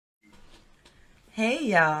Hey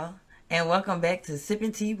y'all, and welcome back to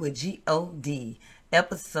Sipping Tea with God,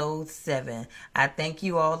 episode 7. I thank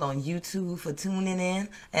you all on YouTube for tuning in,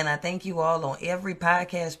 and I thank you all on every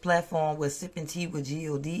podcast platform where Sipping Tea with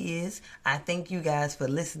God is. I thank you guys for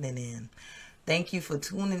listening in. Thank you for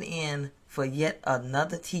tuning in for yet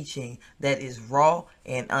another teaching that is raw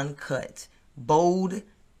and uncut, bold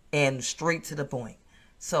and straight to the point.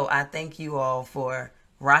 So I thank you all for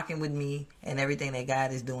rocking with me and everything that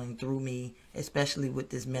God is doing through me, especially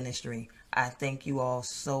with this ministry. I thank you all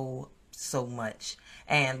so much.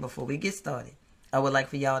 And before we get started, I would like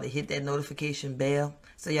for y'all to hit that notification bell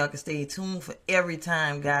so y'all can stay tuned for every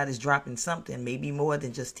time God is dropping something, maybe more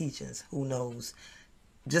than just teachings. Who knows?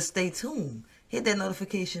 Just stay tuned. Hit that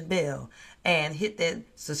notification bell and hit that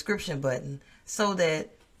subscription button so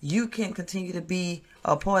that you can continue to be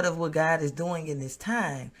a part of what God is doing in this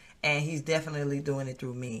time. And He's definitely doing it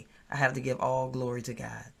through me. I have to give all glory to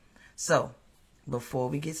God. So, before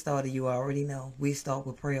we get started, you already know we start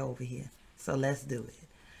with prayer over here. So let's do it.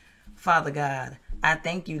 Father God, I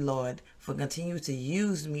thank you, Lord, for continuing to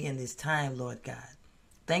use me in this time, Lord God.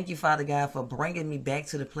 Thank you, Father God, for bringing me back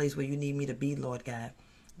to the place where you need me to be, Lord God.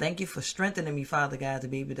 Thank you for strengthening me, Father God, to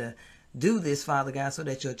be able to do this, Father God, so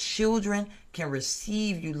that your children can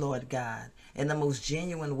receive you, Lord God, in the most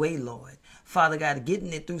genuine way, Lord. Father God,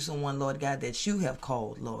 getting it through someone, Lord God, that you have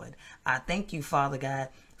called, Lord. I thank you, Father God,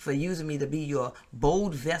 for using me to be your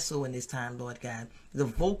bold vessel in this time, Lord God. The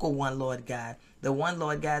vocal one, Lord God. The one,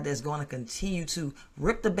 Lord God, that's going to continue to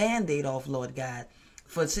rip the Band-Aid off, Lord God,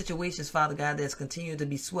 for situations, Father God, that's continuing to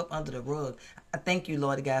be swept under the rug. I thank you,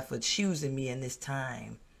 Lord God, for choosing me in this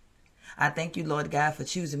time. I thank you, Lord God, for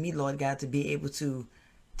choosing me, Lord God, to be able to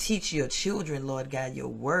teach your children, Lord God, your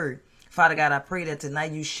word. Father God, I pray that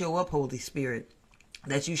tonight you show up, Holy Spirit,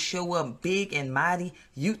 that you show up big and mighty.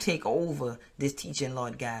 You take over this teaching,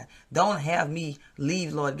 Lord God. Don't have me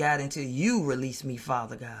leave, Lord God, until you release me,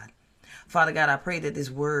 Father God. Father God, I pray that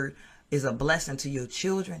this word is a blessing to your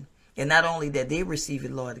children. And not only that they receive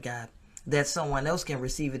it, Lord God, that someone else can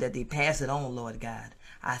receive it, that they pass it on, Lord God.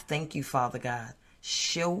 I thank you, Father God.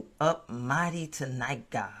 Show up mighty tonight,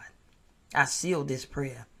 God. I seal this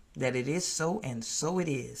prayer that it is so and so it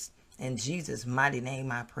is. In Jesus' mighty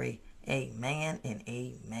name I pray. Amen and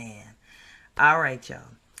amen. All right, y'all.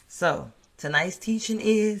 So tonight's teaching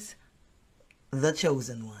is the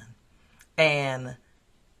chosen one. And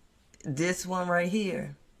this one right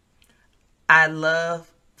here, I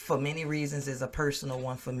love for many reasons, is a personal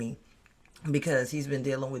one for me because he's been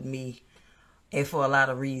dealing with me and for a lot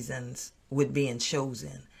of reasons with being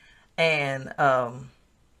chosen. And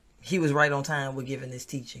he was right on time with giving this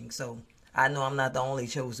teaching. So I know I'm not the only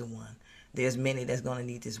chosen one. There's many that's going to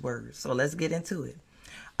need this word. So let's get into it.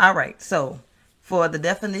 All right. So for the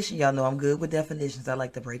definition, y'all know I'm good with definitions. I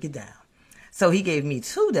like to break it down. So he gave me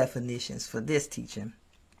 2 definitions for this teaching.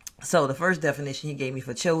 So the first definition he gave me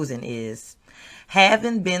for chosen is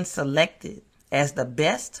having been selected as the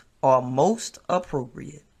best or most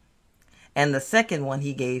appropriate. And the second one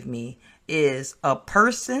he gave me is a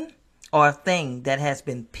person or thing that has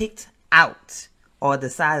been picked out or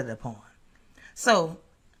decided upon. So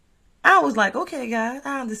I was like, okay, God,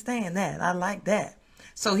 I understand that. I like that.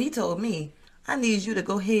 So he told me, I need you to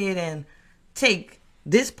go ahead and take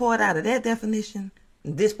this part out of that definition,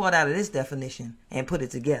 this part out of this definition, and put it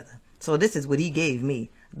together. So this is what he gave me.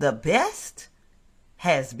 The best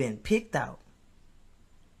has been picked out.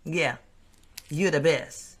 Yeah, you're the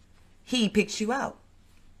best. He picks you out.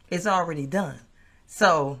 It's already done.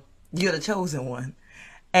 So you're the chosen one.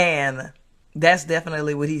 And that's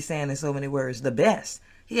definitely what he's saying in so many words. The best.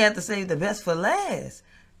 He had to save the best for last.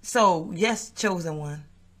 So yes, chosen one,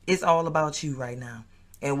 it's all about you right now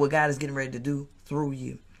and what God is getting ready to do through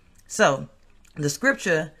you. So the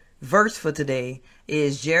scripture verse for today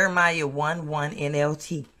is Jeremiah 1:1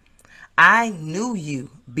 NLT. I knew you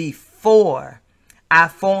before I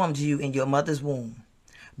formed you in your mother's womb.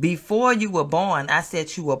 Before you were born, I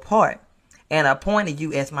set you apart and appointed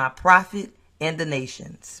you as my prophet in the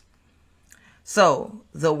nations. So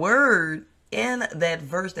the word in that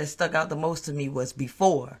verse that stuck out the most to me was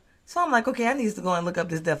before. So I'm like, okay, I need to go and look up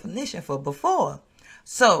this definition for before.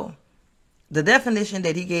 So the definition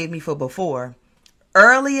that he gave me for before,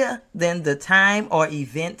 earlier than the time or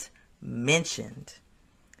event mentioned.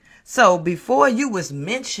 So before you was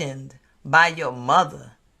mentioned by your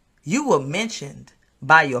mother, you were mentioned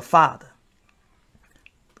by your father.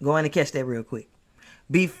 Go in and catch that real quick.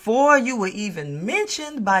 Before you were even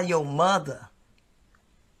mentioned by your mother,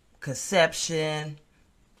 conception,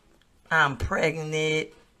 I'm pregnant,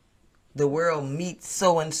 the world meets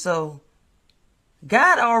so and so,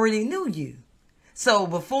 God already knew you. So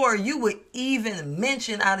before you would even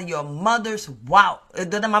mention out of your mother's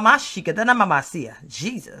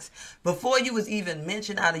Jesus, before you was even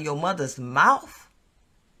mentioned out of your mother's mouth,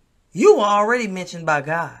 you were already mentioned by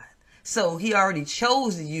God. So he already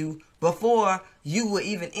chose you before you were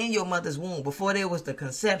even in your mother's womb, before there was the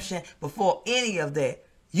conception, before any of that,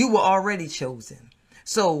 you were already chosen.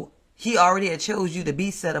 So he already had chose you to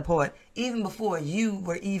be set apart even before you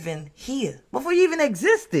were even here, before you even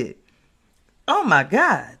existed. Oh my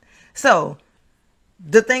God. So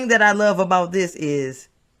the thing that I love about this is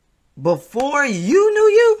before you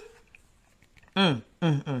knew you,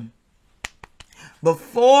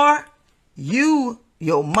 before you,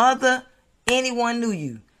 your mother, anyone knew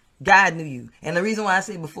you, God knew you. And the reason why I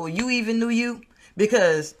say before you even knew you,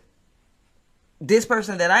 because this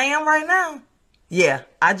person that I am right now, yeah,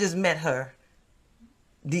 I just met her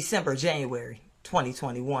January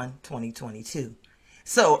 2021, 2022.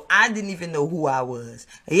 So I didn't even know who I was.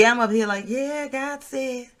 Yeah, I'm up here like, yeah, God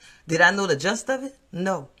said. Did I know the gist of it?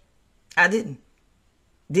 No, I didn't.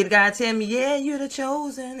 Did God tell me, yeah, you're the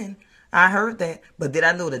chosen? And I heard that. But did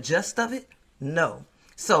I know the gist of it? No.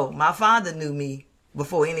 So my father knew me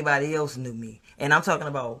before anybody else knew me. And I'm talking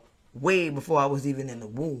about way before I was even in the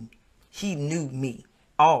womb. He knew me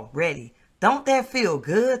already. Don't that feel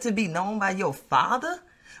good to be known by your father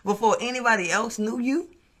before anybody else knew you?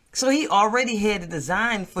 So he already had a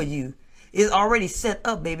design for you. It's already set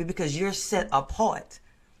up, baby, because you're set apart.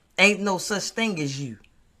 Ain't no such thing as you.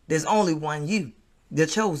 There's only one you, the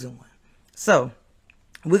chosen one. So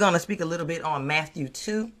we're going to speak a little bit on Matthew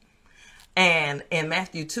 2. And in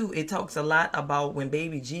Matthew 2, it talks a lot about when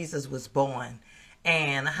baby Jesus was born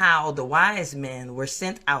and how the wise men were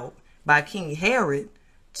sent out by King Herod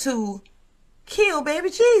to kill baby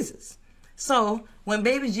Jesus. So when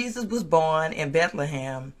baby Jesus was born in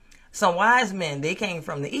Bethlehem, some wise men, they came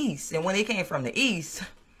from the east. And when they came from the east,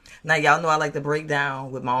 now y'all know I like to break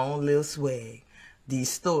down with my own little swag these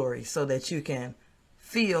stories so that you can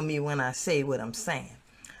feel me when I say what I'm saying.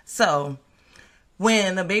 So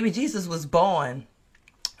when the baby Jesus was born,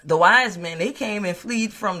 the wise men, they came and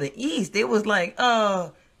fled from the east. They was like,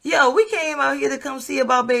 yo, we came out here to come see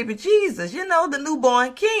about baby Jesus, you know, the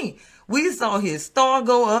newborn king. We saw his star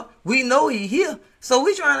go up. We know he here. So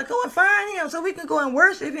we trying to go and find him so we can go and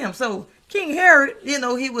worship him. So King Herod, you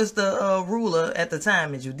know, he was the ruler at the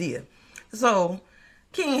time in Judea. So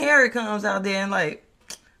King Herod comes out there and like,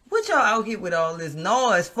 what y'all out here with all this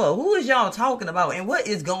noise for? Who is y'all talking about? And what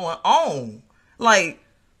is going on? Like,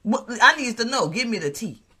 I need to know. Give me the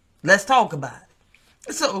tea. Let's talk about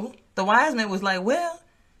it. So the wise man was like, well,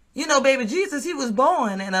 you know, baby Jesus, he was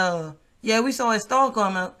born. And yeah, we saw his star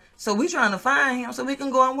come up. So we trying to find him so we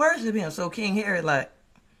can go and worship him. So King Herod like,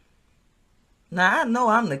 now I know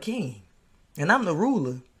I'm the king. And I'm the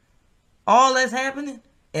ruler. All that's happening.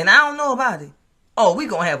 And I don't know about it. Oh, we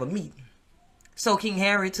going to have a meeting. So King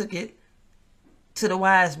Herod took it to the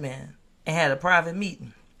wise man and had a private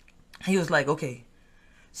meeting. He was like, okay,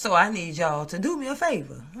 so I need y'all to do me a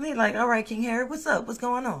favor. And they like, all right, King Herod, what's up? What's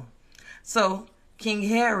going on? So King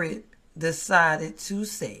Herod decided to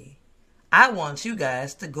say, I want you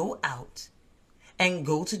guys to go out and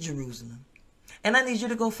go to Jerusalem. And I need you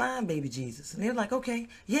to go find baby Jesus. And they're like, okay,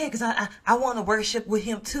 yeah, because I want to worship with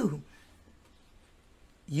him too.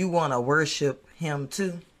 You want to worship him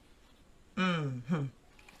too? Mm-hmm.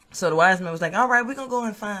 So the wise man was like, all right, we're going to go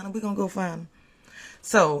and find him. We're going to go find him.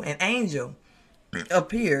 So an angel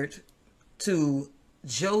appeared to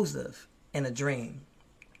Joseph in a dream.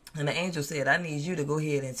 And the angel said, I need you to go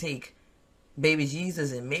ahead and take baby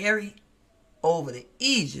Jesus and Mary over to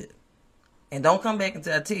Egypt. And don't come back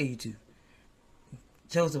until I tell you to.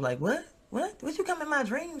 Joseph like, what? What you come in my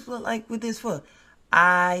dreams for, like, with this for?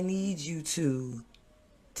 I need you to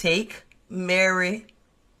take Mary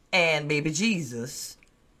and baby Jesus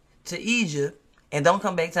to Egypt and don't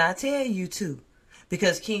come back till I tell you to.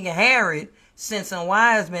 Because King Herod sent some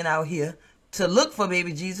wise men out here to look for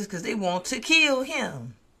baby Jesus because they want to kill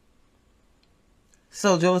him.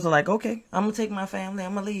 So Joseph like, okay, I'm going to take my family.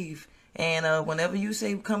 I'm going to leave. And whenever you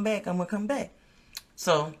say come back, I'm going to come back.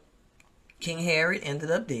 So King Herod ended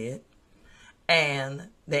up dead. And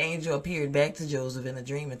the angel appeared back to Joseph in a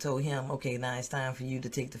dream and told him, okay, now it's time for you to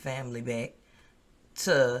take the family back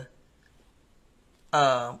to,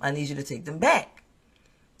 I need you to take them back.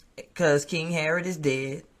 Because King Herod is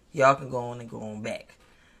dead. Y'all can go on and go on back.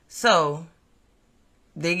 So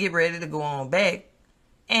they get ready to go on back.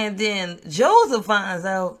 And then Joseph finds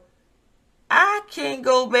out, I can't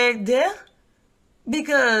go back there.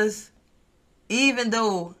 Because even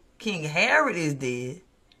though King Herod is dead,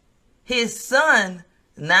 his son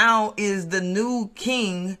now is the new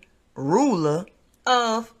king ruler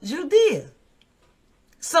of Judea.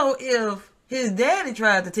 So if his daddy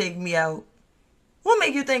tried to take me out, what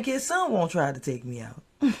make you think his son won't try to take me out?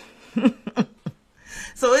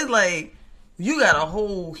 So it's like you got a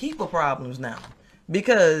whole heap of problems now,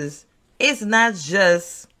 because it's not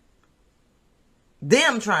just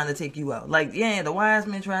them trying to take you out. Like, yeah, the wise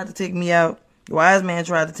men tried to take me out. The wise man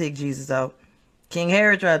tried to take Jesus out. King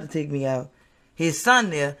Herod tried to take me out. His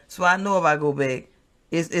son there, so I know if I go back,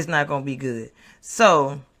 it's not going to be good.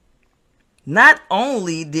 So, not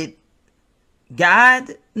only did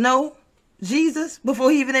God know Jesus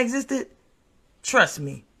before he even existed, trust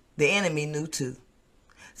me, the enemy knew too.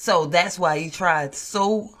 So that's why he tried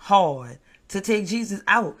so hard to take Jesus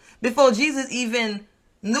out. Before Jesus even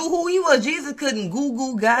knew who he was, Jesus couldn't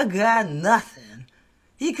Google gaga nothing.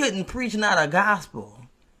 He couldn't preach not a gospel.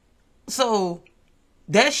 So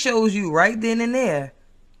that shows you right then and there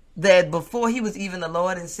that before he was even the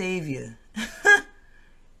Lord and Savior,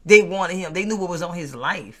 they wanted him. They knew what was on his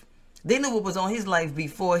life. They knew what was on his life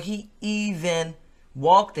before he even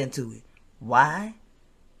walked into it. Why?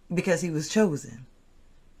 Because he was chosen.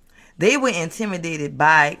 They were intimidated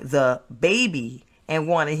by the baby and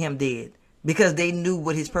wanted him dead because they knew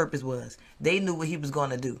what his purpose was. They knew what he was going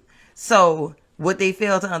to do. So what they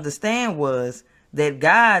failed to understand was that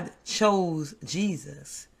God chose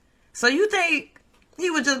Jesus. So you think he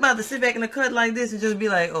was just about to sit back in the cut like this and just be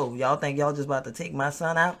like, oh, y'all think y'all just about to take my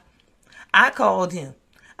son out? I called him.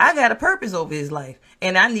 I got a purpose over his life,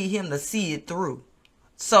 and I need him to see it through.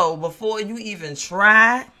 So before you even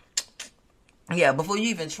try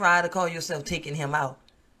to call yourself taking him out,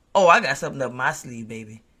 oh, I got something up my sleeve,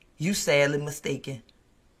 baby. You sadly mistaken.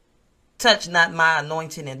 Touch not my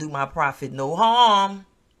anointing and do my prophet no harm.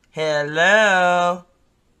 Hello.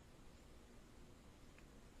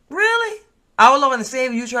 Really? Our Lord and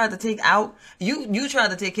Savior you tried to take out? You tried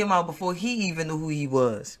to take him out before he even knew who he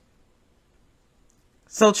was.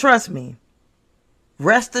 So trust me.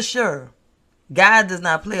 Rest assured, God does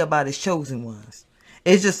not play about his chosen ones.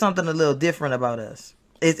 It's just something a little different about us.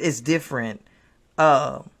 It's different.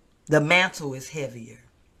 The mantle is heavier.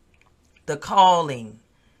 The calling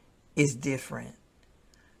is different.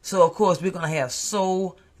 So, of course, we're going to have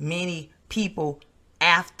so many people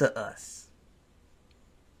after us.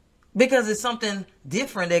 Because it's something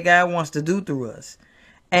different that God wants to do through us.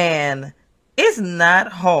 And it's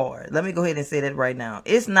not hard. Let me go ahead and say that right now.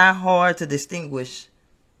 It's not hard to distinguish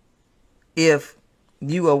if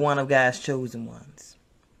you are one of God's chosen ones.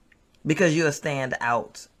 Because you'll stand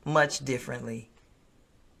out much differently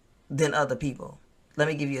than other people. Let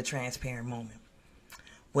me give you a transparent moment.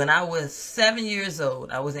 When I was 7 years old,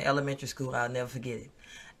 I was in elementary school. I'll never forget it.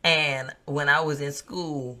 And when I was in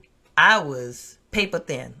school, I was paper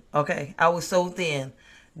thin. Okay? I was so thin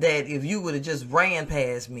that if you would have just ran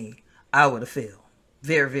past me, I would have failed.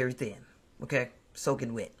 Very, very thin. Okay?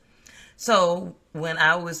 Soaking wet. So when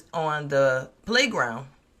I was on the playground,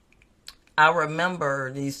 I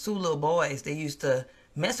remember these two little boys, they used to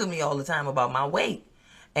mess with me all the time about my weight.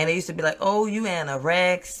 And they used to be like, oh, you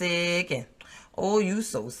anorexic, and oh, you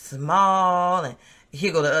so small. And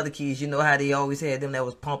here go the other kids, you know how they always had them that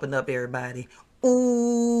was pumping up everybody.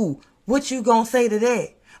 Ooh, what you gonna say to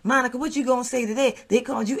that? Monica, what you gonna say to that? They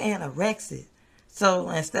called you anorexic. So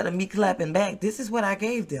instead of me clapping back, this is what I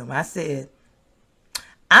gave them. I said,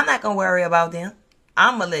 I'm not gonna worry about them.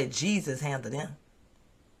 I'm gonna let Jesus handle them.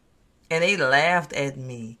 And they laughed at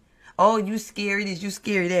me. Oh, you scary this, you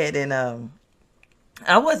scary that. And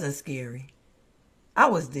I wasn't scary. I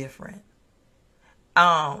was different.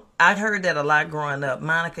 I'd heard that a lot growing up.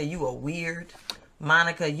 Monica, you are weird.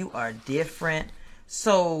 Monica, you are different.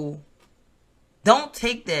 So don't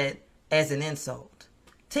take that as an insult.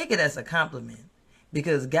 Take it as a compliment.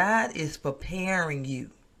 Because God is preparing you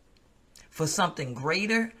for something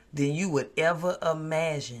greater than you would ever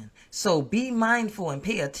imagine. So be mindful and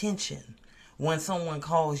pay attention when someone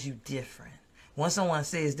calls you different. When someone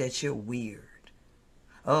says that you're weird.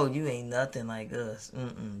 Oh, you ain't nothing like us.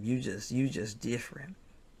 You just different.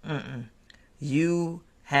 You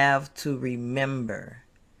have to remember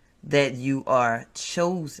that you are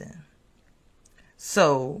chosen.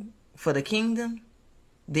 So, for the kingdom,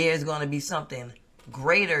 there's going to be something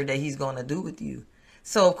greater that he's going to do with you.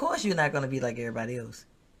 So, of course, you're not going to be like everybody else.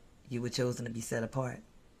 You were chosen to be set apart.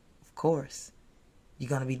 Of course. You're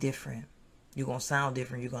going to be different. You're going to sound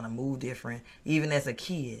different. You're going to move different. Even as a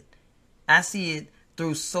kid. I see it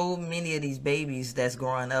through so many of these babies that's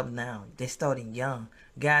growing up now. They're starting young.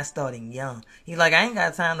 God's starting young. He's like, I ain't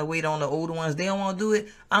got time to wait on the older ones. They don't want to do it.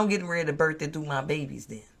 I'm getting ready to birth it through my babies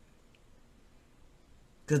then.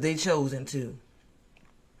 Because they chosen to.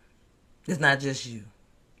 It's not just you.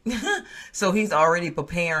 So he's already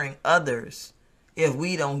preparing others if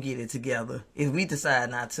we don't get it together, if we decide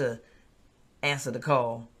not to answer the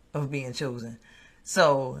call of being chosen.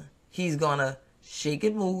 So he's gonna shake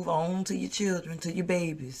and move on to your children, to your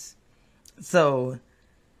babies. So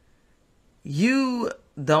you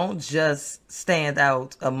don't just stand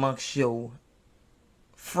out amongst your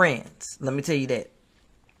friends. Let me tell you that.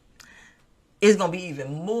 It's going to be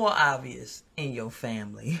even more obvious in your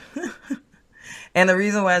family. And the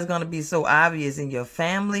reason why it's going to be so obvious in your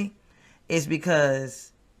family is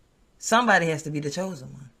because somebody has to be the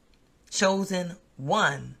chosen one. Chosen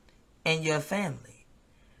one in your family.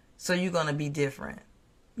 So you're going to be different.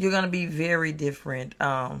 You're going to be very different.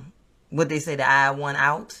 What they say, the I one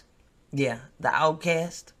out. Yeah, the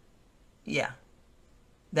outcast. Yeah,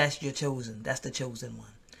 that's your chosen. That's the chosen one.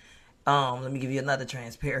 Let me give you another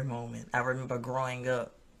transparent moment. I remember growing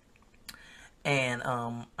up, and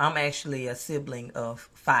I'm actually a sibling of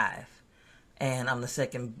 5, and I'm the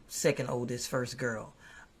second oldest, first girl.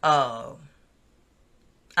 I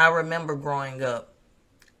remember growing up,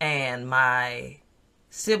 and my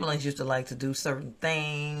siblings used to like to do certain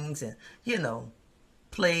things, and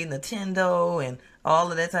play Nintendo and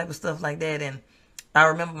all of that type of stuff like that. And I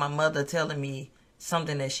remember my mother telling me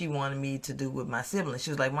something that she wanted me to do with my siblings. She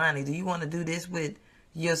was like, Monty, do you want to do this with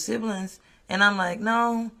your siblings? And I'm like,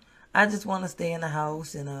 no, I just want to stay in the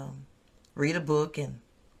house and read a book. And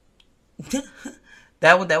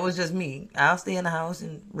that was just me. I'll stay in the house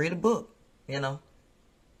and read a book.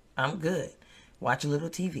 I'm good. Watch a little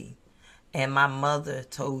TV. And my mother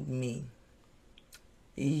told me,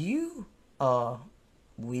 you are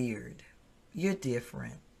weird. You're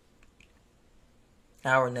different.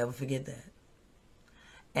 I will never forget that.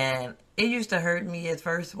 And it used to hurt me at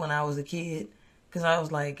first when I was a kid, because I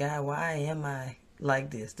was like, God, why am I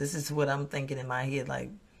like this? This is what I'm thinking in my head.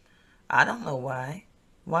 Like, I don't know why.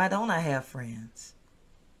 Why don't I have friends?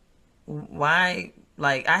 Why?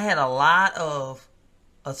 Like, I had a lot of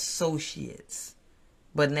associates,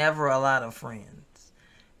 but never a lot of friends.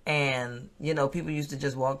 And, people used to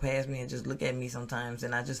just walk past me and just look at me sometimes,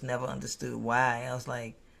 and I just never understood why. I was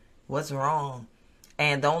like, what's wrong?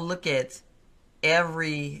 And don't look at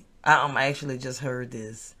I actually just heard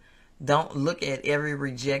this. Don't look at every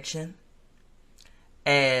rejection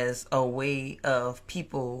as a way of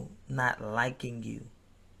people not liking you.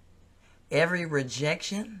 Every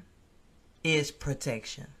rejection is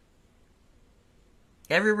protection.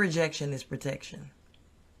 Every rejection is protection.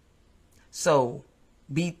 So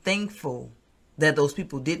be thankful that those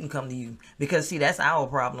people didn't come to you. Because, see, that's our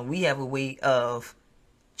problem. We have a way of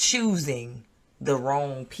choosing the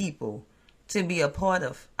wrong people to be a part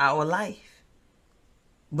of our life.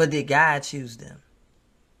 But did God choose them?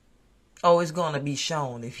 Oh, it's going to be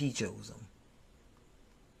shown if he chose them.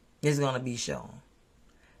 It's going to be shown.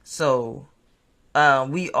 So,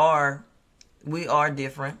 we are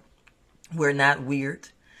different. We're not weird.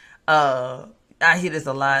 I hear this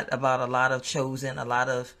a lot about a lot of chosen, a lot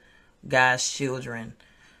of God's children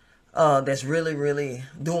that's really, really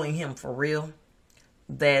doing him for real.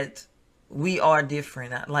 That we are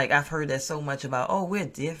different. Like, I've heard that so much about, oh, we're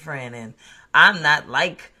different and I'm not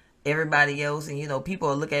like everybody else. And,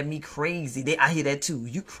 people look at me crazy. I hear that too.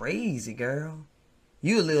 You crazy, girl.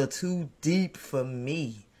 You a little too deep for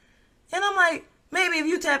me. And I'm like, maybe if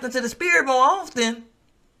you tapped into the spirit more often,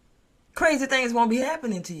 crazy things won't be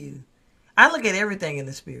happening to you. I look at everything in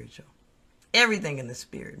the spiritual. Everything in the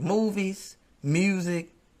spirit. Movies,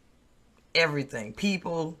 music, everything.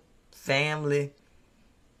 People, family.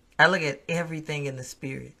 I look at everything in the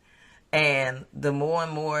spirit. And the more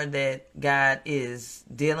and more that God is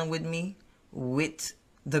dealing with me, with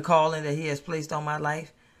the calling that he has placed on my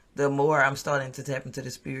life, the more I'm starting to tap into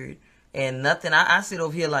the spirit. And nothing, I sit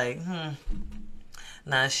over here like,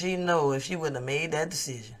 now she know if she wouldn't have made that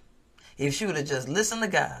decision, if she would have just listened to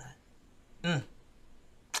God,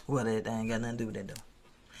 well, that ain't got nothing to do with it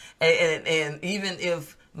though. And even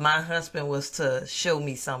if my husband was to show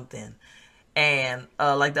me something, and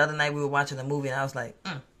like the other night we were watching a movie and I was like,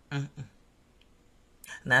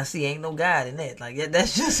 Now see, ain't no God in that. Like,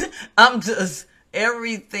 that's just,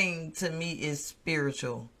 everything to me is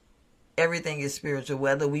spiritual. Everything is spiritual.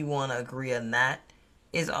 Whether we want to agree or not,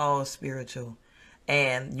 it's all spiritual.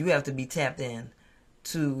 And you have to be tapped in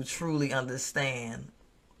to truly understand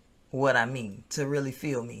what I mean, to really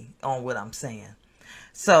feel me on what I'm saying.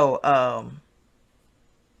 So,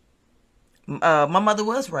 my mother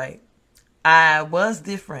was right. I was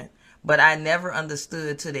different, but I never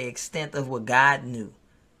understood to the extent of what God knew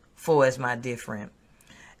for as my different.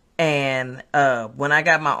 And when I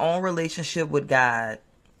got my own relationship with God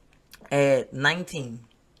at 19,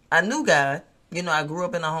 I knew God. I grew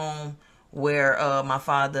up in a home where my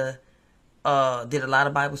father did a lot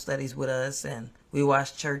of Bible studies with us, and we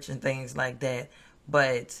watched church and things like that.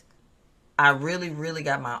 But I really, really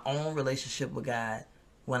got my own relationship with God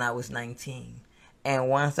when I was 19. And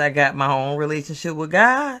once I got my own relationship with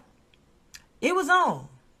God, it was on.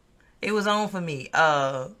 It was on for me.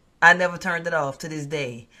 I never turned it off to this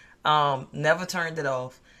day. Never turned it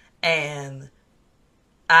off. And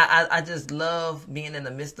I just love being in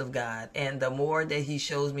the midst of God. And the more that he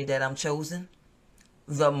shows me that I'm chosen,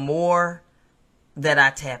 the more that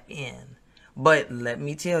I tap in. But let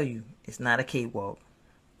me tell you, it's not a cakewalk.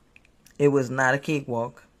 It was not a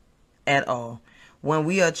cakewalk at all. When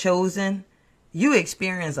we are chosen, you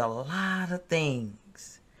experience a lot of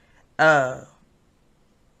things that'll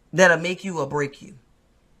make you or break you.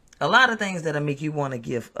 A lot of things that'll make you want to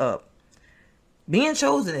give up. Being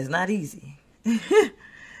chosen is not easy.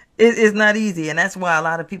 It's not easy. And that's why a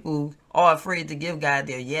lot of people are afraid to give God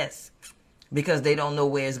their yes. Because they don't know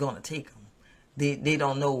where it's going to take them. They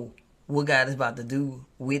don't know what God is about to do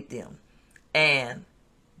with them. And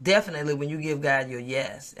definitely when you give God your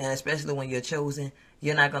yes, and especially when you're chosen,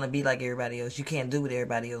 you're not going to be like everybody else. You can't do what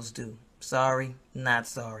everybody else do. Sorry, not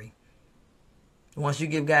sorry. Once you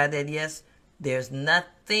give God that yes, there's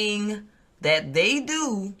nothing that they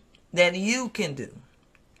do that you can do.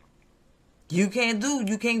 You can't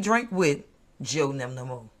drink with Joe Nem no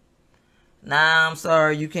more. Nah, I'm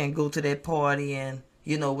sorry, you can't go to that party and,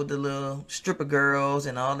 with the little stripper girls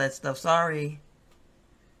and all that stuff. Sorry.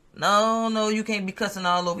 No, you can't be cussing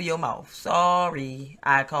all over your mouth. Sorry,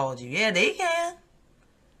 I called you. Yeah, they can.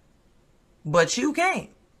 But you can't.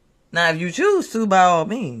 Now, if you choose to, by all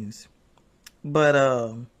means. But,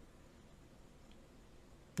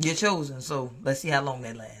 you're chosen, so let's see how long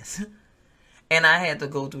that lasts. And I had to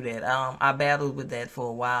go through that. I battled with that for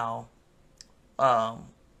a while.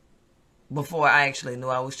 Before I actually knew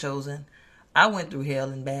I was chosen. I went through hell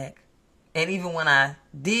and back. And even when I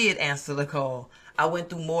did answer the call, I went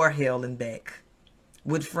through more hell and back.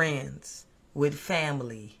 With friends, with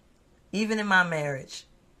family, even in my marriage.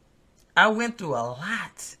 I went through a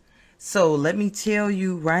lot. So let me tell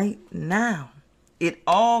you right now, it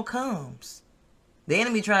all comes. The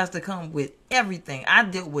enemy tries to come with everything. I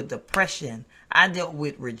dealt with depression. I dealt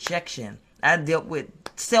with rejection. I dealt with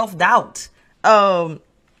self-doubt.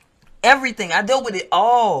 Everything. I dealt with it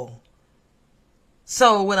all.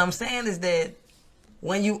 So what I'm saying is that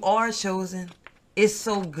when you are chosen, it's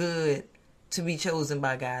so good to be chosen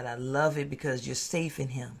by God. I love it because you're safe in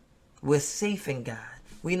him. We're safe in God.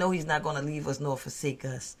 We know he's not going to leave us nor forsake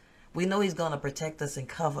us. We know he's going to protect us and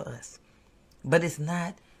cover us. But it's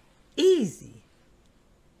not easy.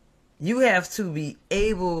 You have to be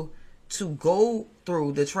able to go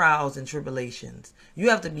through the trials and tribulations. You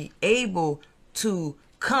have to be able to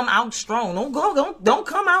come out strong. Don't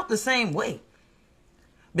come out the same way.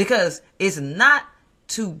 Because it's not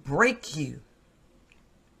to break you.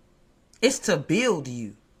 It's to build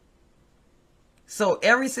you. So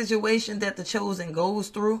every situation that the chosen goes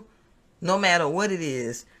through, no matter what it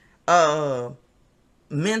is,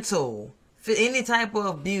 mental, any type of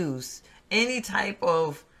abuse, any type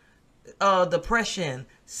of depression,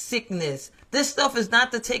 sickness, this stuff is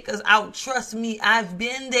not to take us out. Trust me, I've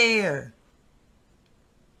been there.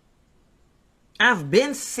 I've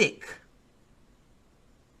been sick.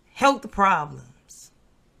 Health problems.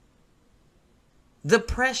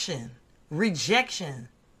 Depression. Rejection.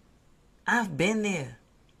 I've been there.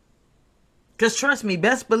 Because trust me,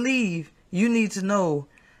 best believe you need to know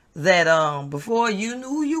that before you knew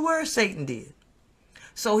who you were, Satan did.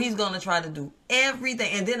 So he's going to try to do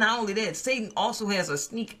everything. And then not only that, Satan also has a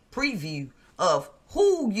sneak preview of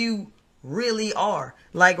who you really are.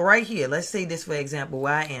 Like right here, let's say this for example,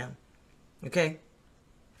 where I am. Okay?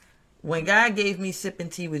 When God gave me Sipping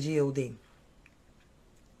Tea with G.O.D.,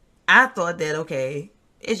 I thought that, okay,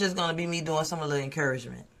 it's just going to be me doing some little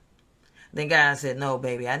encouragement. Then God said, no,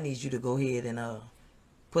 baby, I need you to go ahead and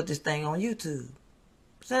put this thing on YouTube.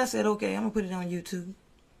 So I said, okay, I'm going to put it on YouTube.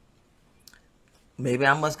 Maybe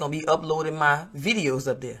I'm just going to be uploading my videos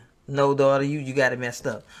up there. No, daughter, you got it messed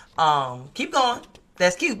up. Keep going.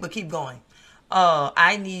 That's cute, but keep going.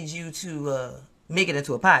 I need you to make it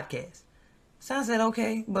into a podcast. So I said,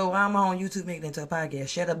 okay, but why am I on YouTube making it into a podcast?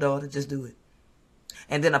 Shut up, daughter, just do it.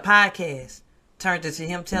 And then a podcast turned into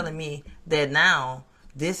him telling me that now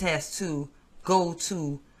this has to go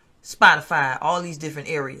to Spotify, all these different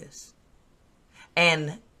areas.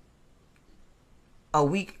 And a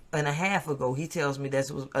week and a half ago, he tells me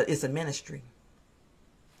that it's a ministry.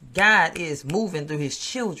 God is moving through his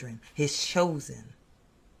children, his chosen.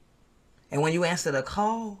 And when you answer the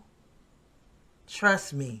call,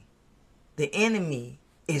 trust me, The enemy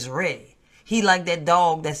is ready. He like that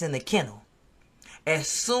dog that's in the kennel. As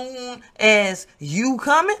soon as you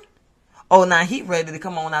coming, oh, now he ready to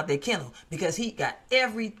come on out that kennel because he got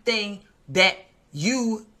everything that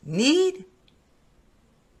you need.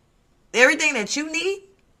 Everything that you need.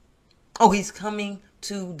 Oh, he's coming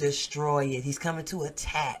to destroy it. He's coming to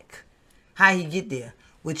attack. How he get there?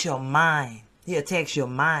 With your mind. He attacks your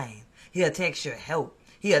mind. He attacks your health.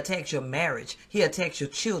 He attacks your marriage. He attacks your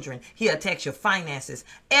children. He attacks your finances.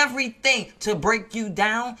 Everything to break you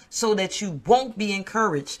down so that you won't be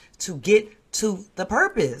encouraged to get to the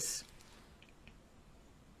purpose.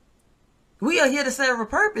 We are here to serve a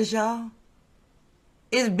purpose, y'all.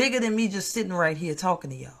 It's bigger than me just sitting right here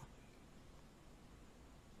talking to y'all.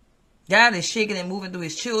 God is shaking and moving through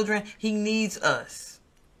his children. He needs us.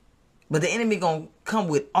 But the enemy gonna come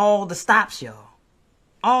with all the stops, y'all.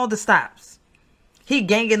 All the stops. He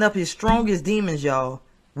ganging up his strongest demons, y'all.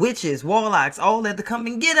 Witches, warlocks, all that to come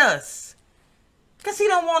and get us. Because he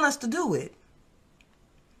don't want us to do it.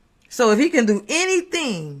 So if he can do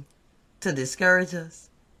anything to discourage us,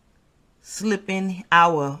 slip in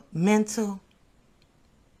our mental,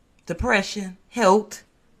 depression, health,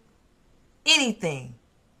 anything,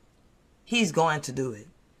 he's going to do it.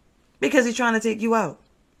 Because he's trying to take you out.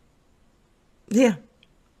 Yeah.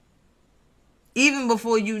 Even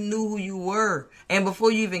before you knew who you were, and before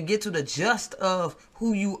you even get to the just of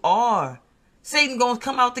who you are, Satan gonna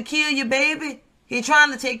come out to kill you, baby. He's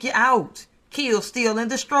trying to take you out, kill, steal, and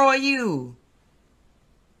destroy you.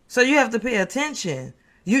 So you have to pay attention.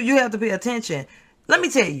 You have to pay attention. Let me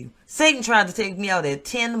tell you, Satan tried to take me out at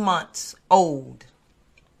 10 months old.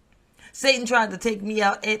 Satan tried to take me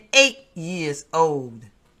out at 8 years old.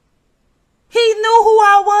 He knew who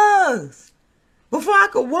I was. Before I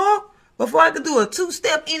could walk, before I could do a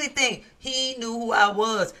 2-step, anything, he knew who I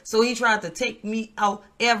was. So he tried to take me out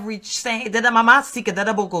every chance.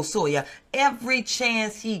 Every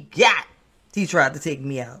chance he got, he tried to take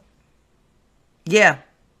me out. Yeah,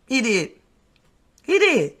 he did. He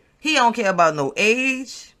did. He don't care about no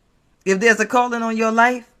age. If there's a calling on your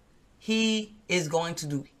life, he is going to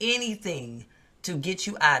do anything to get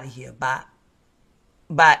you out of here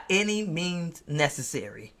by any means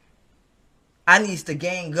necessary. I needs to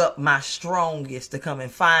gang up my strongest to come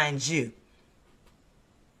and find you.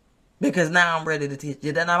 Because now I'm ready to teach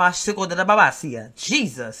you.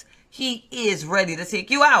 Jesus, he is ready to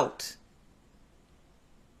take you out.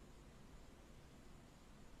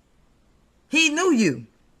 He knew you.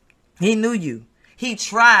 He knew you. He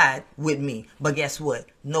tried with me. But guess what?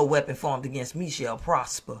 No weapon formed against me shall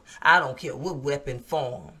prosper. I don't care what weapon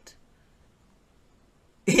formed.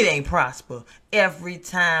 It ain't prosper. Every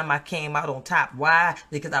time I came out on top. Why?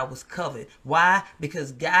 Because I was covered. Why?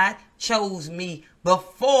 Because God chose me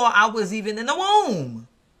before I was even in the womb.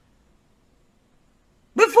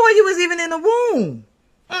 Before you was even in the womb.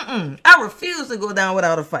 I refuse to go down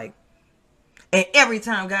without a fight. And every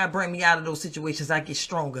time God bring me out of those situations, I get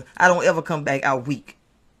stronger. I don't ever come back out weak.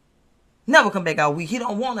 Never come back out weak. He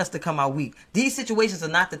don't want us to come out weak. These situations are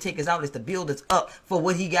not to take us out. It's to build us up for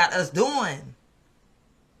what he got us doing.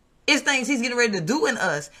 It's things he's getting ready to do in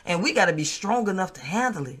us. And we got to be strong enough to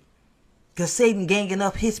handle it. Because Satan ganging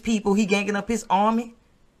up his people. He ganging up his army.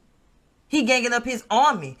 He ganging up his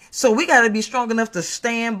army. So we got to be strong enough to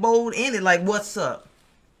stand bold in it. Like, what's up?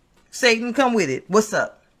 Satan, come with it. What's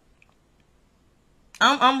up?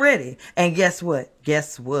 I'm ready. And guess what?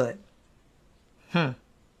 Guess what?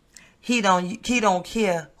 He don't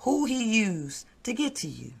care who he used to get to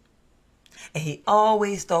you. And he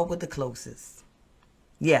always start with the closest.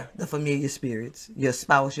 Yeah, the familiar spirits. Your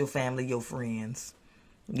spouse, your family, your friends.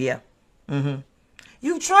 Yeah.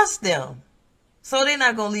 You trust them. So they're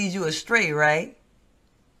not going to lead you astray, right?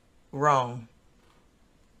 Wrong.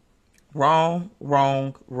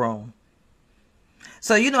 Wrong.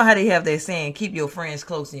 So you know how they have that saying, keep your friends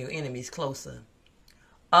close and your enemies closer.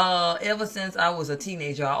 Ever since I was a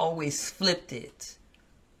teenager, I always flipped it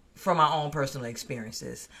from my own personal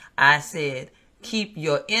experiences. I said, keep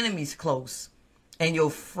your enemies close and your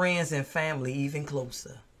friends and family even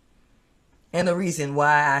closer. And the reason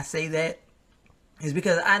why I say that is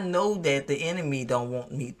because I know that the enemy don't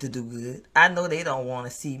want me to do good. I know they don't want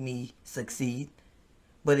to see me succeed.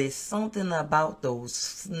 But it's something about those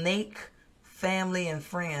snake family and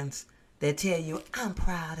friends that tell you, I'm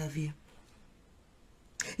proud of you.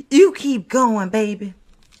 You keep going, baby.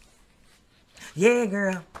 Yeah,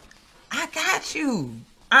 girl. I got you.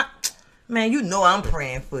 Man, you know I'm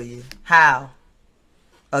praying for you. How?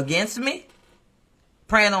 Against me?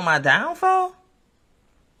 Praying on my downfall?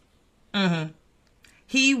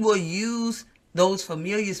 He will use those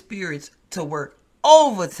familiar spirits to work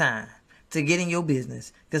overtime to get in your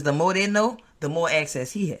business. Because the more they know, the more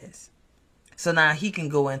access he has. So now he can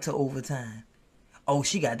go into overtime. Oh,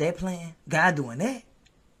 she got that plan? God doing that?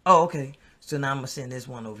 Oh, okay. So now I'm going to send this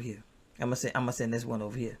one over here. I'm gonna send this one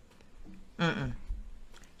over here.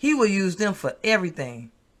 He will use them for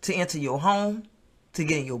everything. To enter your home, to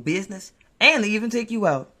get in your business, and to even take you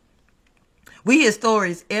out. We hear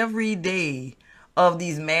stories every day of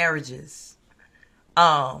these marriages.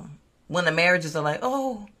 When the marriages are like,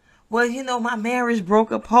 oh, well, you know, my marriage broke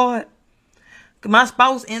apart. My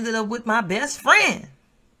spouse ended up with my best friend.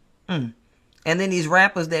 And then these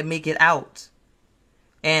rappers that make it out.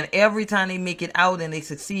 And every time they make it out and they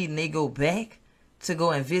succeed and they go back to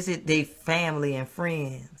go and visit their family and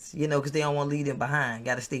friends, you know, because they don't want to leave them behind.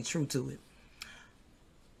 Got to stay true to it.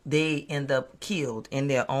 They end up killed in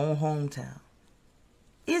their own hometown.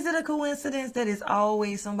 Is it a coincidence that it's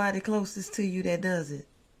always somebody closest to you that does it?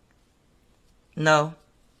 No.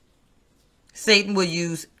 Satan will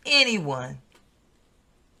use anyone.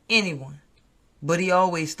 But he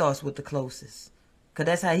always starts with the closest. Because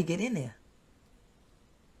that's how he get in there.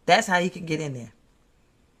 That's how he can get in there.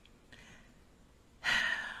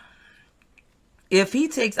 If he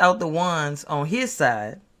takes out the ones on his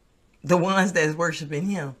side, the ones that's worshiping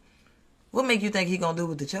him, what make you think he gonna do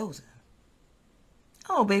with the chosen?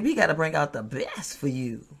 Oh, baby, he got to bring out the best for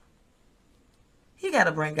you. He got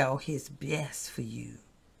to bring out his best for you.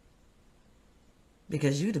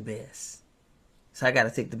 Because you the best. So I got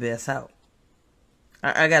to take the best out.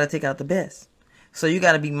 I got to take out the best. So you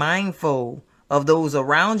got to be mindful of those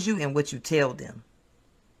around you and what you tell them.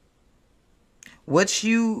 What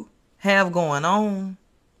you have going on,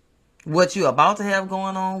 what you're about to have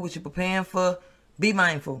going on, what you're preparing for, be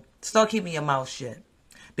mindful. Start keeping your mouth shut.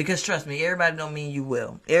 Because trust me, everybody don't mean you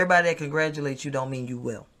well. Everybody that congratulates you don't mean you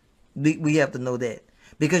well. We have to know that.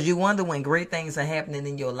 Because you wonder when great things are happening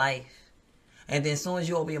in your life. And then as soon as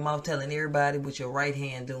you open your mouth telling everybody what your right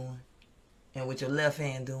hand doing and what your left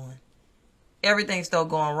hand doing, everything start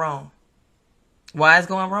going wrong. Why is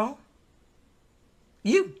going wrong?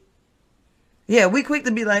 You. Yeah, we quick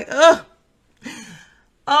to be like, oh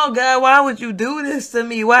God, why would you do this to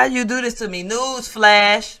me? Why you do this to me?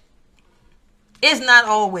 Newsflash. It's not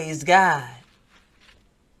always God.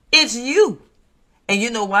 It's you. And you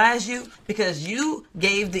know why it's you? Because you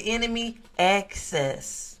gave the enemy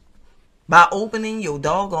access by opening your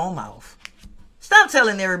doggone mouth. Stop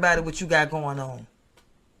telling everybody what you got going on.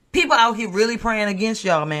 People out here really praying against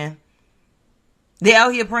y'all, man. They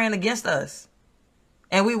out here praying against us.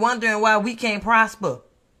 And we wondering why we can't prosper.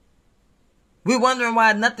 We're wondering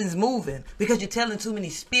why nothing's moving. Because you're telling too many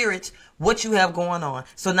spirits what you have going on.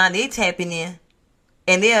 So now they tapping in.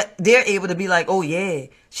 And they're able to be like, oh yeah,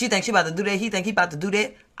 she thinks she about to do that. He think he about to do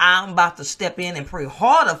that. I'm about to step in and pray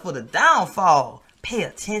harder for the downfall. Pay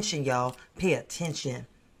attention, y'all. Pay attention.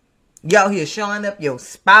 Y'all here showing up your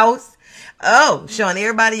spouse. Oh, showing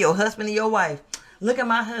everybody your husband and your wife. Look at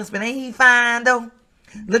my husband. Ain't he fine though?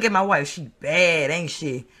 Look at my wife. She bad, ain't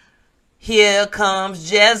she? Here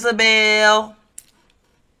comes Jezebel.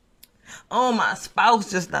 Oh, my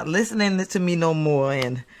spouse just not listening to me no more.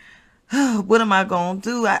 And what am I going to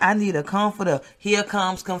do? I need a comforter. Here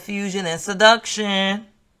comes confusion and seduction.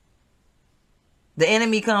 The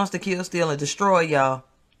enemy comes to kill, steal, and destroy, y'all.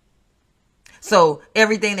 So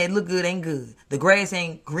everything that look good ain't good. The grass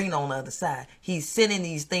ain't green on the other side. He's sending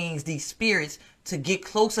these things, these spirits, to get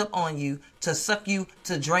close up on you, to suck you,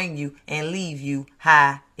 to drain you, and leave you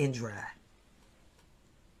high and dry.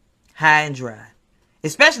 High and dry.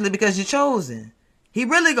 Especially because you're chosen. He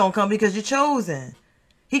really gonna come because you're chosen.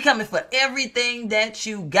 He coming for everything that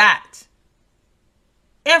you got.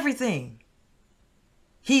 Everything.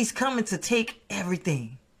 He's coming to take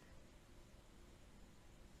everything.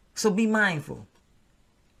 So be mindful.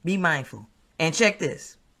 Be mindful. And check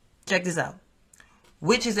this. Check this out.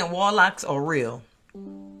 Witches and warlocks are real.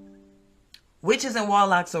 Witches and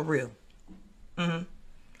warlocks are real.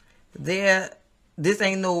 This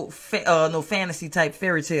ain't no fantasy type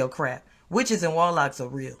fairy tale crap. Witches and warlocks are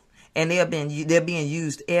real. And they're being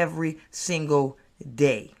used every single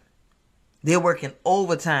day. They're working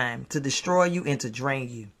overtime to destroy you and to drain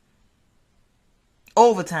you.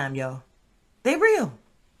 Overtime, y'all. They real.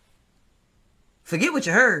 Forget what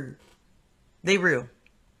you heard. They real.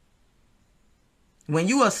 When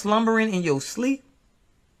you are slumbering in your sleep,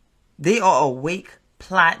 they are awake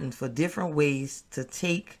plotting for different ways to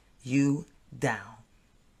take you down.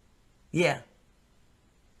 Yeah.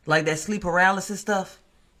 Like that sleep paralysis stuff.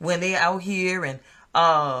 When they out here and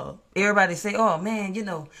everybody say, oh man,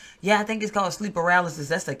 I think it's called sleep paralysis.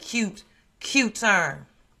 That's a cute term.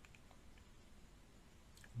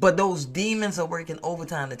 But those demons are working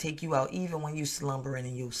overtime to take you out even when you slumbering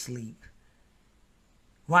in your sleep.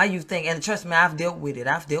 Why you think, and trust me, I've dealt with it.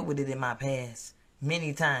 I've dealt with it in my past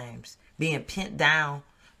many times. Being pinned down,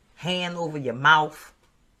 hand over your mouth,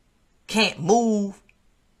 can't move.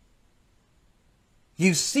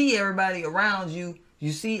 You see everybody around you.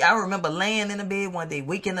 You see, I remember laying in the bed one day,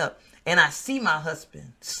 waking up, and I see my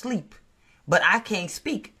husband sleep. But I can't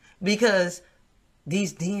speak because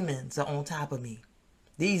these demons are on top of me.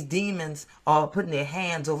 These demons are putting their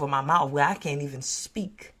hands over my mouth where I can't even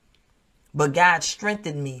speak. But God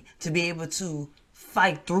strengthened me to be able to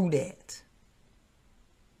fight through that.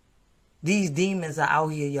 These demons are out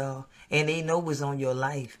here, y'all, and they know what's on your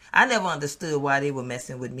life. I never understood why they were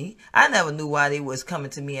messing with me. I never knew why they was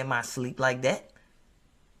coming to me in my sleep like that.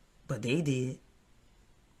 But they did.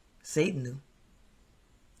 Satan knew.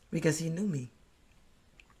 Because he knew me.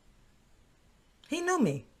 He knew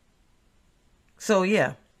me. So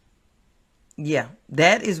yeah,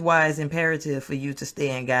 that is why it's imperative for you to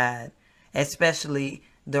stay in God, especially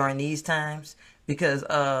during these times, because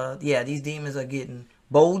these demons are getting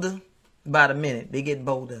bolder by the minute. They get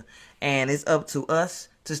bolder, and it's up to us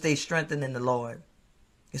to stay strengthened in the Lord,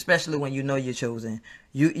 especially when you know you're chosen.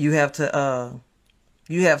 You have to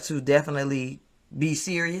definitely be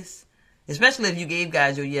serious, especially if you gave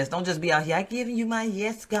God your yes. Don't just be out here, I give you my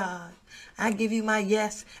yes, God. I give you my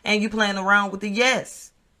yes. And you playing around with the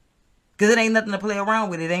yes. Because it ain't nothing to play around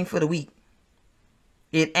with. It ain't for the weak.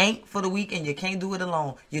 It ain't for the weak, and you can't do it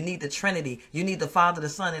alone. You need the Trinity. You need the Father, the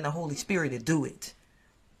Son, and the Holy Spirit to do it.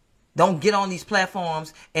 Don't get on these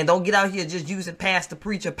platforms and don't get out here just using pastor,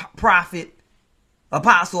 preacher, prophet,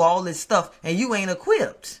 apostle, all this stuff, and you ain't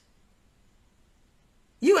equipped.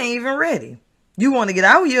 You ain't even ready. You want to get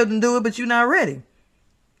out here and do it, but you're not ready.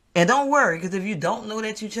 And don't worry, because if you don't know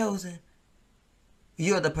that you're chosen,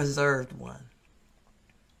 you're the preserved one.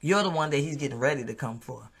 You're the one that he's getting ready to come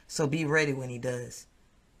for. So be ready when he does.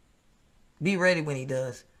 Be ready when he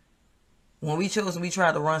does. When we chosen, we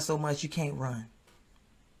try to run so much, you can't run.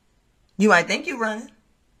 You might think you're running,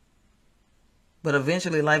 but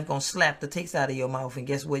eventually life going to slap the taste out of your mouth, and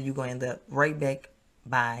guess where you're going to end up? Right back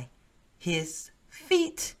by his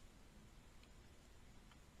feet.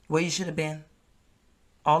 Where you should have been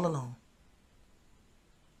all along.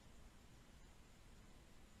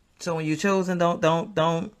 So when you're chosen,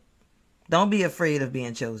 don't be afraid of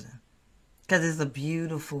being chosen. Because it's a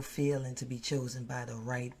beautiful feeling to be chosen by the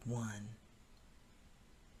right one.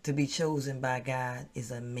 To be chosen by God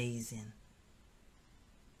is amazing.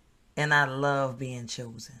 And I love being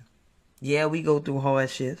chosen. Yeah, we go through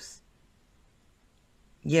hardships.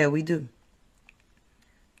 Yeah, we do.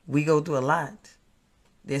 We go through a lot.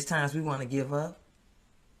 There's times we want to give up.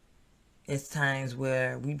 It's times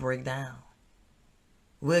where we break down.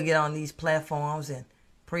 We'll get on these platforms and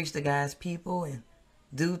preach to God's people and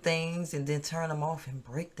do things and then turn them off and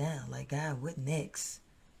break down. Like, God, what next?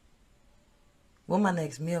 Where my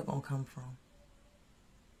next meal going to come from?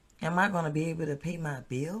 Am I going to be able to pay my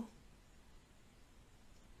bill?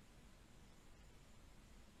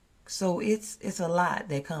 So it's a lot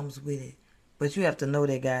that comes with it. But you have to know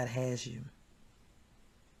that God has you.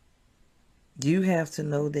 You have to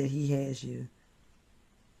know that he has you.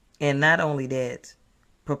 And not only that,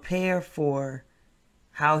 prepare for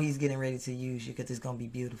how he's getting ready to use you, because it's going to be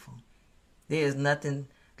beautiful. There is nothing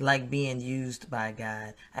like being used by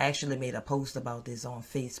God. I actually made a post about this on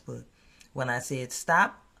Facebook when I said,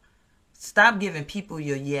 stop giving people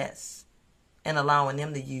your yes and allowing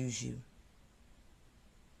them to use you.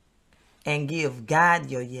 And give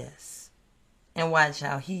God your yes and watch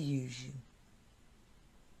how he use you.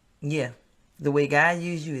 Yeah, the way God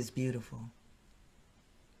used you is beautiful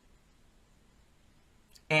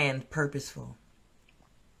and purposeful.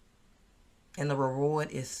 And the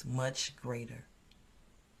reward is much greater.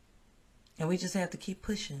 And we just have to keep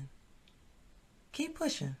pushing. Keep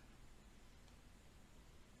pushing.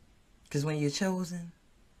 Because when you're chosen,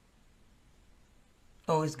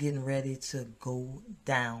 it's getting ready to go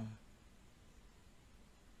down.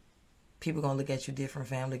 People going to look at you different.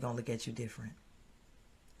 Family going to look at you different.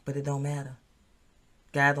 But it don't matter.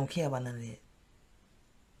 God don't care about none of that.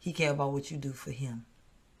 He care about what you do for him.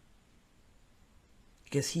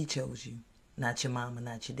 Because he chose you. Not your mama,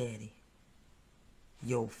 not your daddy.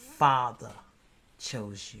 Your Father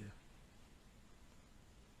chose you.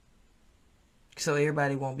 So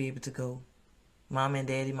everybody won't be able to go. Mama and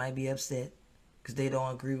daddy might be upset because they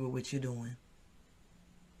don't agree with what you're doing.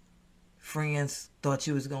 Friends thought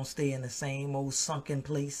you was going to stay in the same old sunken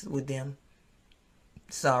place with them.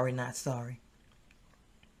 Sorry, not sorry.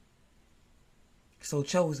 So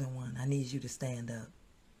chosen one, I need you to stand up.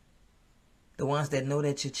 the ones that know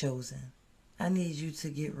that you're chosen, I need you to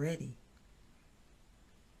get ready.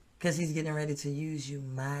 Because he's getting ready to use you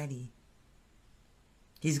mighty.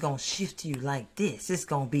 He's going to shift you like this. It's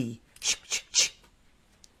going to be,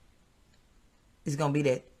 it's going to be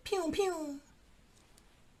that pew pew.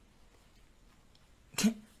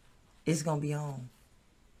 It's going to be on.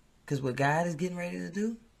 Because what God is getting ready to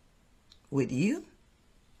do with you,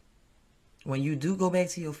 when you do go back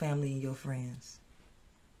to your family and your friends,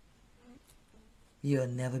 you'll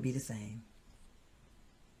never be the same.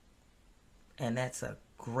 And that's a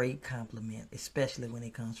great compliment, especially when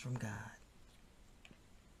it comes from God.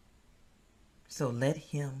 So let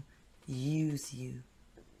him use you.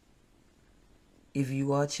 If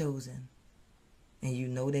you are chosen and you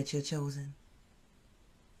know that you're chosen,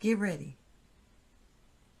 get ready.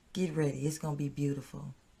 Get ready. It's going to be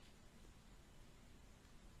beautiful.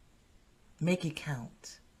 Make it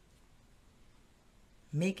count.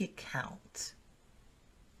 Make it count.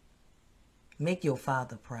 Make your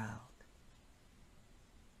Father proud.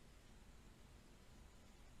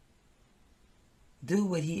 Do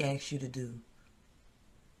what he asks you to do.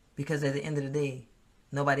 Because at the end of the day,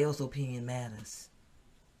 nobody else's opinion matters.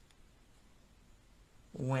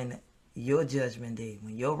 When your judgment day,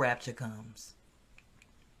 when your rapture comes,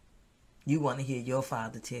 you want to hear your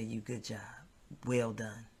Father tell you, good job, well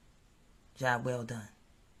done. Job well done.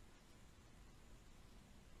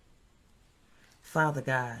 Father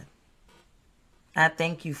God, I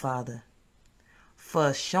thank you, Father,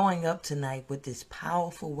 for showing up tonight with this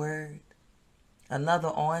powerful word. Another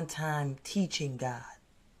on-time teaching, God,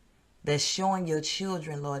 that's showing your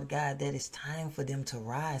children, Lord God, that it's time for them to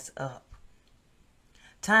rise up.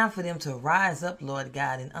 Time for them to rise up, Lord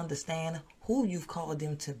God, and understand who you've called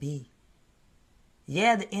them to be.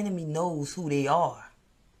 Yeah, the enemy knows who they are,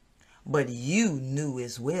 but you knew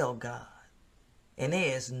as well, God. And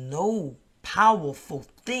there is no powerful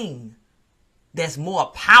thing that's more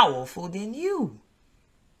powerful than you.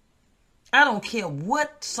 I don't care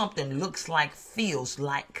what something looks like, feels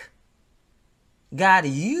like. God,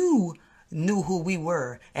 you knew who we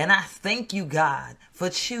were. And I thank you, God, for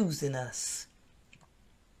choosing us.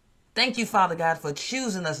 Thank you, Father God, for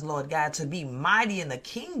choosing us, Lord God, to be mighty in the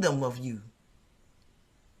kingdom of you.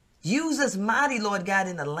 Use us mighty, Lord God,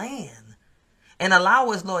 in the land. And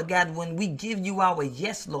allow us, Lord God, when we give you our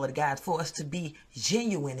yes, Lord God, for us to be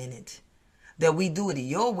genuine in it. That we do it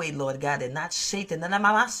your way, Lord God, and not Satan. That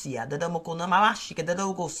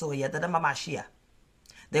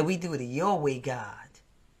we do it your way, God,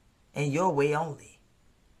 and your way only.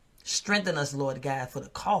 Strengthen us, Lord God, for the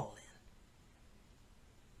calling.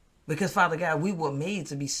 Because, Father God, we were made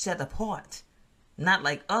to be set apart. Not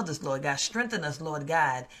like others, Lord God. Strengthen us, Lord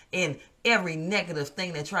God, in every negative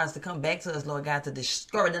thing that tries to come back to us, Lord God, to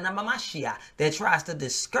discourage, that tries to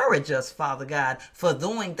discourage us, Father God, for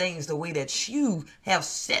doing things the way that you have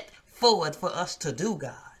set forward for us to do,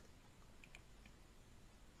 God.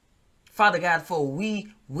 Father God, for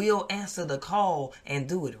we will answer the call and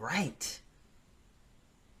do it right.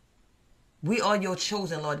 We are your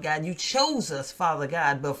chosen, Lord God. You chose us, Father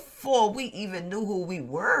God, before we even knew who we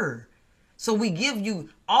were. So we give you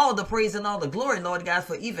all the praise and all the glory, Lord God,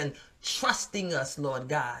 for even trusting us, Lord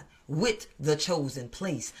God, with the chosen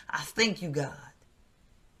place. I thank you, God.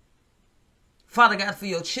 Father God, for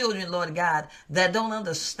your children, Lord God, that don't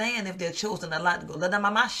understand if they're chosen a lot. Father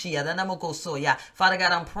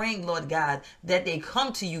God, I'm praying, Lord God, that they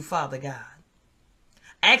come to you, Father God.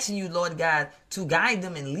 Asking you, Lord God, to guide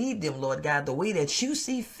them and lead them, Lord God, the way that you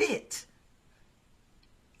see fit.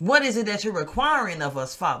 What is it that you're requiring of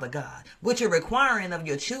us, Father God? What you're requiring of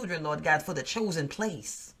your children, Lord God, for the chosen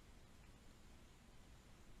place.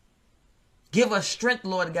 Give us strength,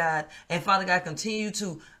 Lord God. And Father God, continue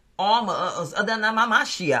to armor us.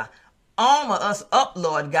 Armor us up,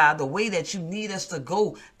 Lord God, the way that you need us to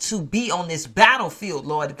go to be on this battlefield,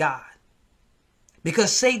 Lord God.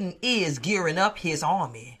 Because Satan is gearing up his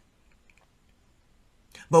army.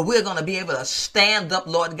 But we're going to be able to stand up,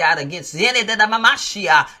 Lord God, against anything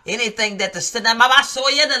that the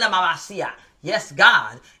yes,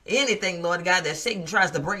 God, anything, Lord God, that Satan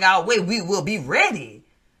tries to bring our way, we will be ready.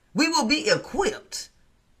 We will be equipped.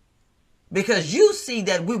 Because you see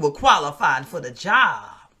that we were qualified for the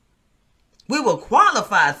job. We were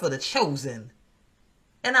qualified for the chosen.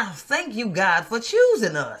 And I thank you, God, for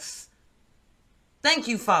choosing us. Thank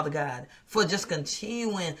you, Father God, for just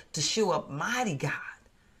continuing to show up mighty, God.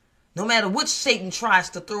 No matter what Satan tries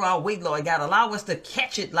to throw our way, Lord God, allow us to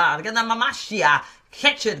catch it, Lord.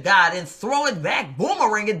 Catch it, God, and throw it back,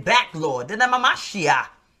 boomerang it back, Lord.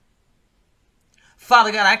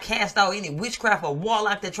 Father God, I cast out any witchcraft or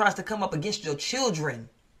warlock that tries to come up against your children.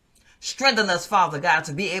 Strengthen us, Father God,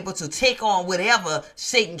 to be able to take on whatever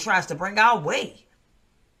Satan tries to bring our way.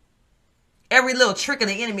 Every little trick of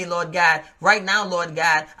the enemy, Lord God, right now, Lord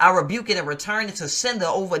God, I rebuke it and return it to sender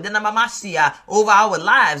over our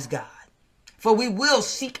lives, God. For we will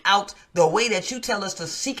seek out the way that you tell us to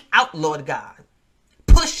seek out, Lord God.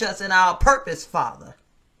 Push us in our purpose, Father.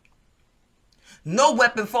 No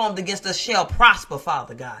weapon formed against us shall prosper,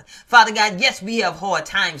 Father God. Father God, yes, we have hard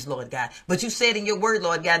times, Lord God. But you said in your word,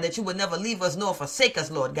 Lord God, that you would never leave us nor forsake us,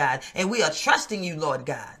 Lord God. And we are trusting you, Lord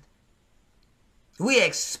God. We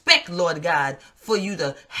expect, Lord God, for you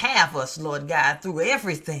to have us, Lord God, through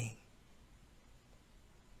everything.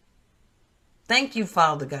 Thank you,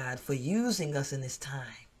 Father God, for using us in this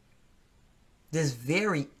time. This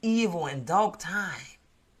very evil and dark time.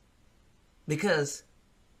 Because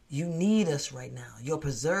you need us right now. You're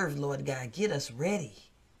preserved, Lord God. Get us ready.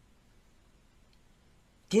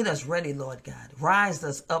 Get us ready, Lord God. Rise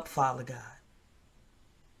us up, Father God.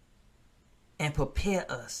 And prepare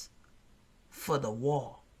us for the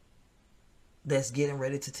war that's getting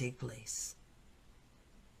ready to take place.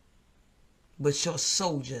 But your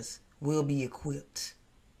soldiers will be equipped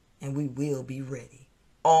and we will be ready.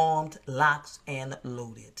 Armed, locked, and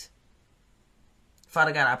loaded.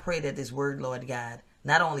 Father God, I pray that this word, Lord God,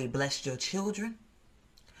 not only bless your children,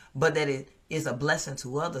 but that it is a blessing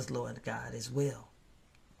to others, Lord God, as well.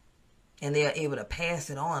 And they are able to pass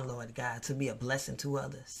it on, Lord God, to be a blessing to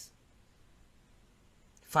others.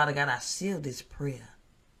 Father God, I seal this prayer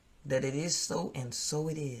that it is so and so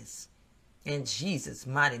it is. In Jesus'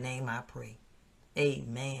 mighty name I pray.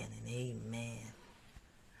 Amen and amen.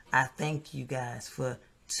 I thank you guys for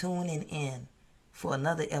tuning in for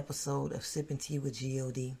another episode of Sipping Tea with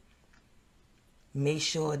G.O.D. Make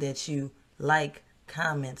sure that you like,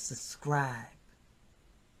 comment, subscribe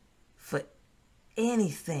for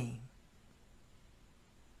anything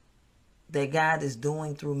that God is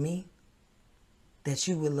doing through me that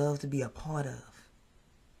you would love to be a part of.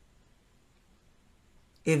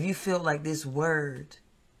 If you feel like this word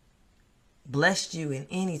blessed you in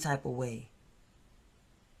any type of way,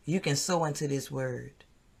 you can sow into this word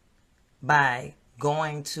by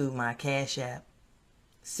going to my Cash App,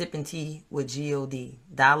 Sipping Tea with G.O.D.,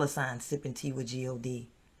 $ Sipping Tea with G.O.D.,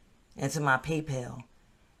 and to my PayPal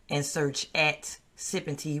and search at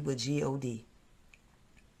Sipping Tea with G.O.D.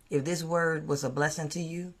 If this word was a blessing to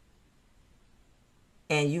you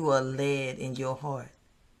and you are led in your heart,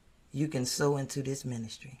 you can sow into this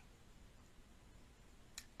ministry.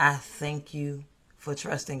 I thank you for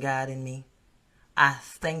trusting God in me. I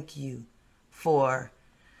thank you for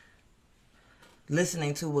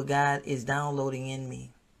listening to what God is downloading in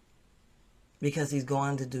me, because he's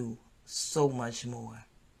going to do so much more.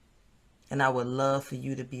 And I would love for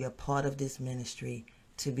you to be a part of this ministry,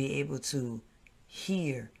 to be able to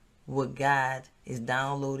hear what God is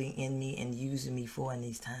downloading in me and using me for in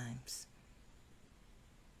these times.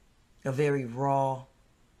 A very raw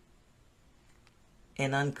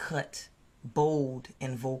and uncut, bold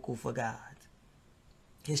and vocal for God.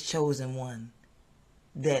 His chosen one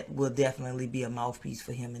that will definitely be a mouthpiece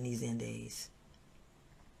for him in these end days.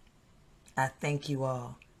 I thank you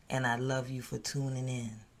all and I love you for tuning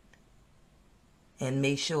in. And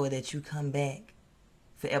make sure that you come back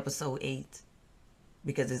for episode 8,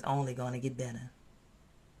 because it's only going to get better.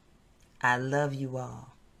 I love you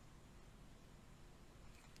all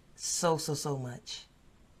so much.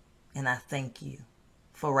 And I thank you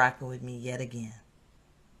for rocking with me yet again.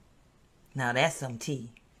 Now that's some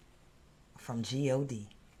tea from G.O.D.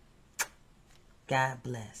 God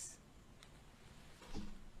bless.